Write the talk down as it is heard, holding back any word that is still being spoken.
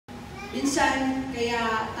Minsan,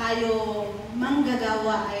 kaya tayo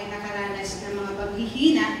manggagawa ay nakaranas ng mga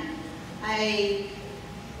paghihina ay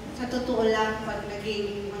sa totoo lang, pag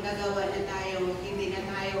naging manggagawa na tayo, hindi na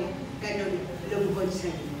tayo ganun lungkod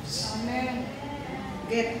sa Diyos. Amen.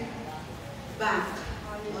 Get back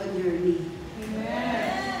on your knee.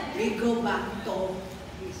 Amen. We go back to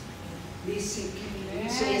basic.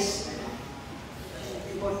 This is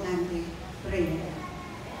importante. Pray.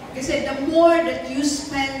 Kasi the more that you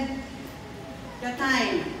spend the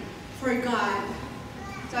time for God,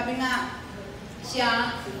 sabi nga,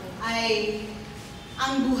 siya ay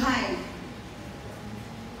ang buhay.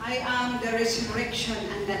 I am the resurrection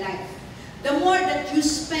and the life. The more that you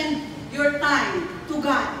spend your time to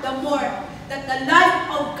God, the more that the life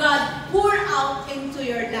of God pour out into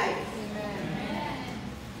your life.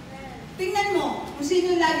 Tingnan mo, kung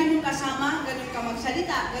sino lagi mong kasama, ganun ka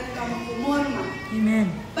magsalita, ganun ka magpumorma. Amen.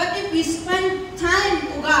 But if we spend time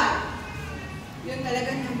to God, yun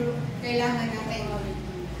talaga kailangan natin.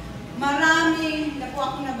 Marami na po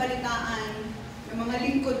akong nabalitaan ng mga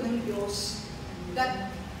lingkod ng Diyos that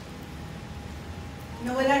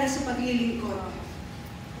nawala na sa paglilingkod.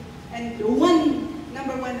 And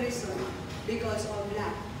number one reason, because of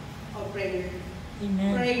lack of prayer.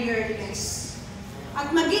 Amen. Prayerless. At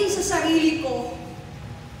maging sa sarili ko,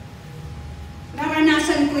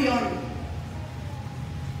 naranasan ko yon.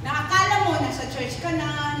 Naakala mo, nasa church ka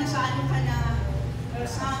na, nasa ano ka na, pero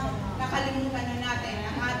nakalimutan na natin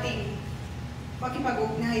ang ating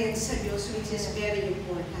pakipag-ugnayan sa Diyos, which is very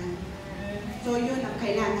important. So yun ang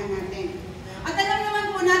kailangan natin. At alam naman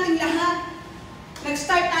po natin lahat,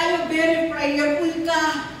 nag-start tayo, very prayerful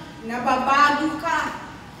ka, nababago ka.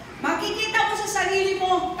 Makikita mo sa sarili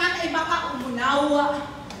mo, kakaiba ka umunawa,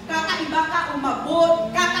 kakaiba ka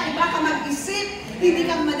umabot, kakaiba ka mag-isip, hindi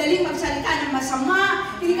ka madaling magsalita ng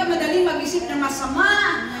masama, hindi ka madaling mag-isip ng masama.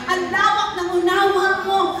 Ang lawak ng unawa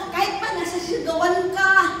mo, kahit pa nasa sigawan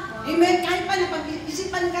ka, amen, kahit pa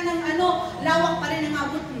napag-isipan ka ng lawak pa rin ang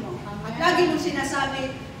abot mo. At lagi mong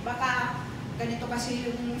sinasabi, baka ganito kasi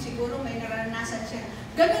yung siguro may naranasan siya.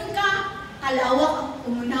 Ganun ka, kalawak ang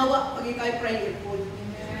umunawa pag ikaw ay prayerful.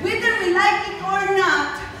 Whether we like it or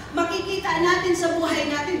not, makikita natin sa buhay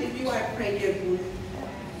natin if you are prayerful.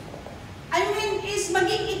 I mean, is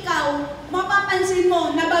maging ikaw, mapapansin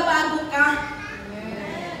mo, nababago ka.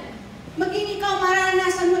 Maging ikaw,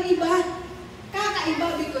 maranasan mo iba.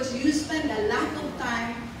 Kakaiba because you spend a lot of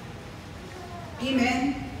time.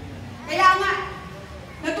 Amen? Kaya nga,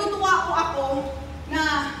 natutuwa po ako na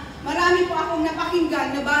marami po akong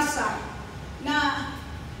napakinggan, nabasa, na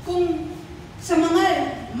kung sa mga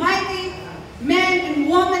mighty men and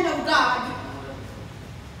women of God,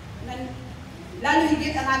 lalo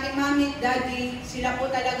higit ang ating mami, daddy, sila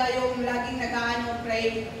po talaga yung laging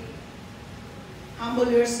pray,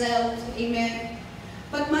 humble yourself, amen.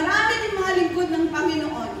 But marami din mga lingkod ng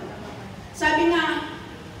Panginoon. Sabi nga,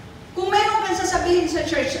 kung mayroon kang sasabihin sa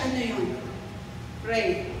church, ano yun?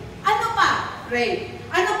 Pray. Ano pa? Pray.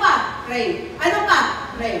 Ano pa? Pray. Ano pa?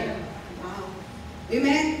 Pray. Wow.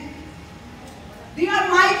 Amen? They are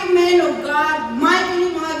mighty men of God, mighty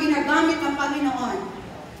yung mga ginagamit ng Panginoon.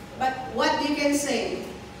 But what they can say,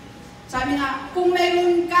 sabi nga, kung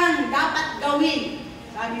mayroon kang dapat gawin,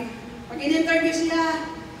 sabi, pag in-interview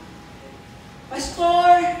sila,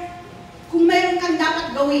 Pastor, kung mayroon kang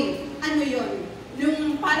dapat gawin, ano yun?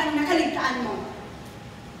 Yung parang nakaligtaan mo.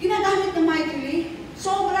 Ginagamit na mightily.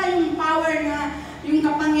 Sobra yung power na, yung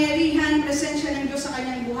kapangyarihan, presensya ng Diyos sa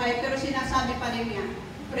kanyang buhay, pero sinasabi pa rin niya,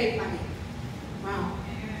 pray pa rin. Wow.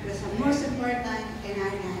 That's the most important in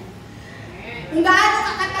our life. Kung gaano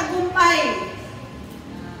ka katagumpay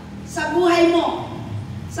sa buhay mo,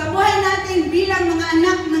 sa buhay natin bilang mga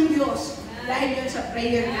anak ng Diyos, dahil yun sa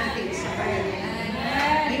prayer natin sa Panginoon.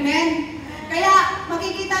 Amen? Kaya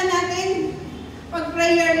makikita natin, pag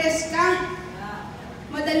prayerless ka,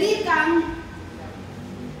 madali kang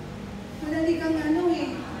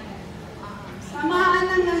samaan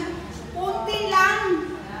na kunti lang,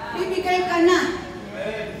 bibigay ka na.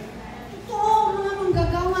 Ito, mga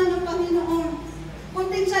manggagawa ng Panginoon.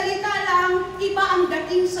 Kunting salita lang, iba ang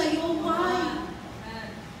dating sa'yo. Why?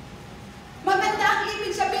 Maganda ang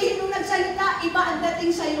ibig sabihin nung nagsalita, iba ang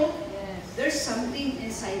dating sa'yo. There's something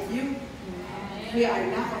inside you. We are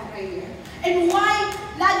not a prayer. And why?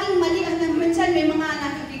 Laging mali ang minsan may mga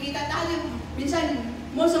nakikita tayo. Minsan,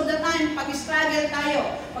 most of the time, pag-struggle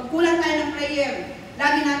tayo, pag kulang tayo ng prayer,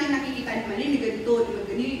 lagi natin nakikita, mali, ganito,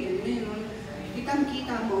 ganito,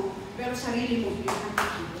 kitang-kita mo, pero sarili mo, hindi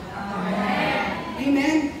nakikita. Amen.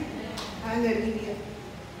 Amen. Hallelujah.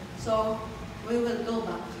 So, we will go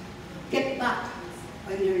back. Get back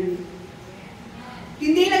on your knee.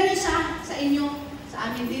 Hindi lang yung sa inyo, sa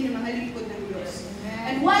amin din, ng mga lingkod ng Diyos.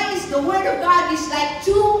 And why is the Word of God is like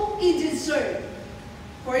two-edged sword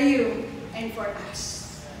for you and for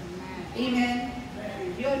us. Amen?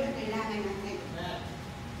 Yun ang kailangan natin.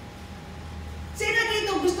 Sino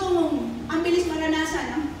dito gusto mong ang bilis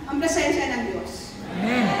maranasan ang presensya ng Diyos?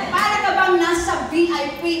 Para ka bang nasa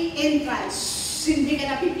VIP entrance? Hindi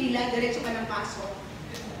ka napipila, diretso ka ng pasok.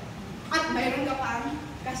 At mayroon ka pang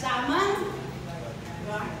kasama.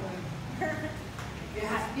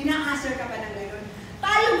 Pina-answer ka pa ng gano'n.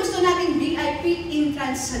 Tayo gusto natin VIP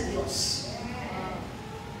entrance sa Diyos.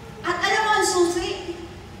 At alam mo ang susi?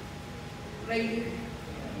 Prayer.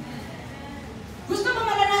 Gusto mo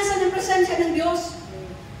maranasan ng presensya ng Diyos?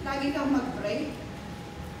 Lagi kang mag-pray.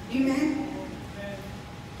 Amen?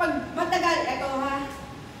 Pag matagal, ito ha,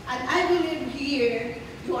 and I believe here,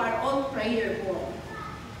 you are all prayerful.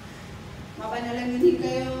 Mapanalangin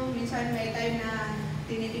kayo, minsan may time na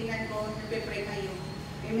tinitingnan ko, nagpe-pray kayo.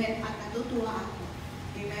 Amen? At natutuwa ako.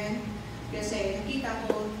 Amen? Kasi nakita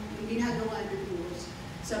ko yung ginagawa ng Diyos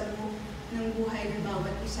sa ng buhay ng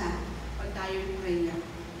bawat isa pag tayo prayer.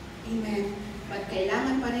 Amen? But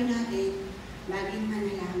kailangan pa rin natin laging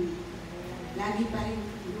manalangin. Lagi pa rin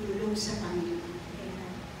lulong sa Panginoon.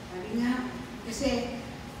 Sabi nga, kasi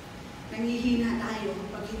nangihina tayo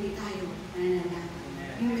pag hindi tayo nanalangin.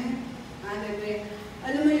 Amen? Hallelujah.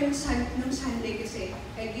 Alam mo yung nung Sunday kasi,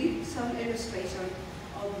 I give some illustration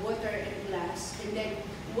of water and glass. And then,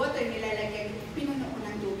 water nilalagyan, pinuno ko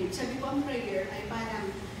ng tubig. Sabi ko, ang prayer ay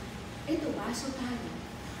parang, ito, baso tayo.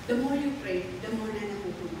 The more you pray, the more na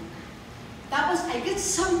napupuno ka. Tapos, I get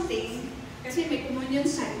something, kasi may communion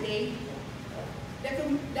Sunday.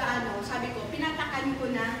 Sabi ko, pinatakan ko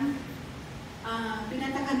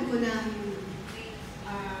ng,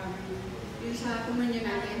 yung sa communion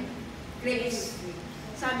natin, grapes.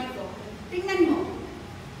 Sabi ko, tingnan mo,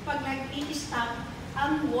 pag nag-i-stop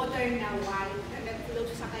ang water na white, na nag-flow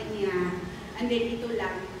sa kanya, and then ito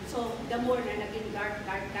lang. So, the more na naging dark.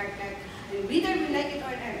 And whether we like it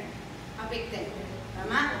or not, affected.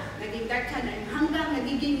 Tama? Naging dark siya na hanggang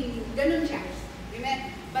nagiging ganun siya.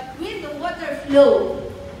 Amen? But when the water flow,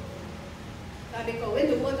 sabi ko, when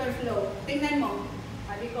the water flow, tingnan mo,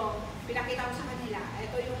 sabi ko, pinakita ko sa kanila,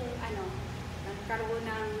 ito yung nagkaroon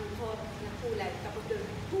ng hot na kulay, tapos doon,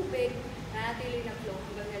 tubig, nanatili na flow,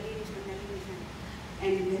 hanggang nalinis na.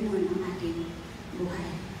 And ganun ang ating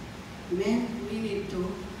buhay. Amen? We need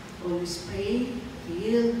to always pray,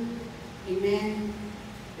 feel, amen?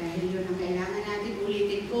 Dahil yun ang kailangan natin.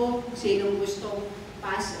 Ulitin ko, sinong gustong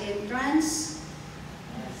pass entrance?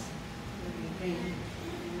 Okay.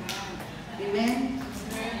 Amen?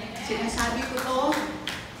 Sinasabi ko to,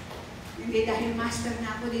 hindi dahil master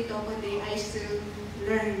na ako dito, kundi I still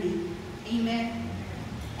learning. Amen?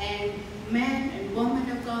 And men and women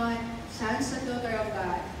of God, sons and daughter of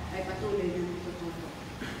God, ay patuloy na natututo.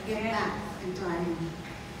 Get back and try me.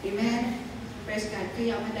 Amen? Praise God.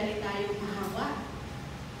 Kaya madali tayong mahawa.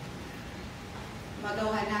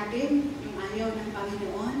 Magawa natin yung ayaw ng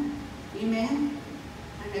Panginoon. Amen?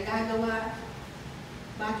 Ang nagagawa,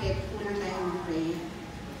 bakit? Unang tayo mag-pray.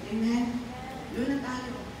 Amen? Doon na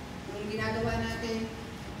tayo. Yung ginagawa natin,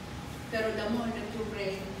 pero the more that you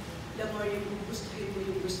pray, the more yung gustuhin mo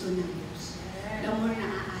yung gusto ng Diyos. The more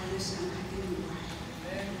naaayos ang ating buhay.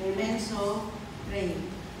 Amen? So, pray.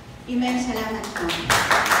 Amen. Salamat po.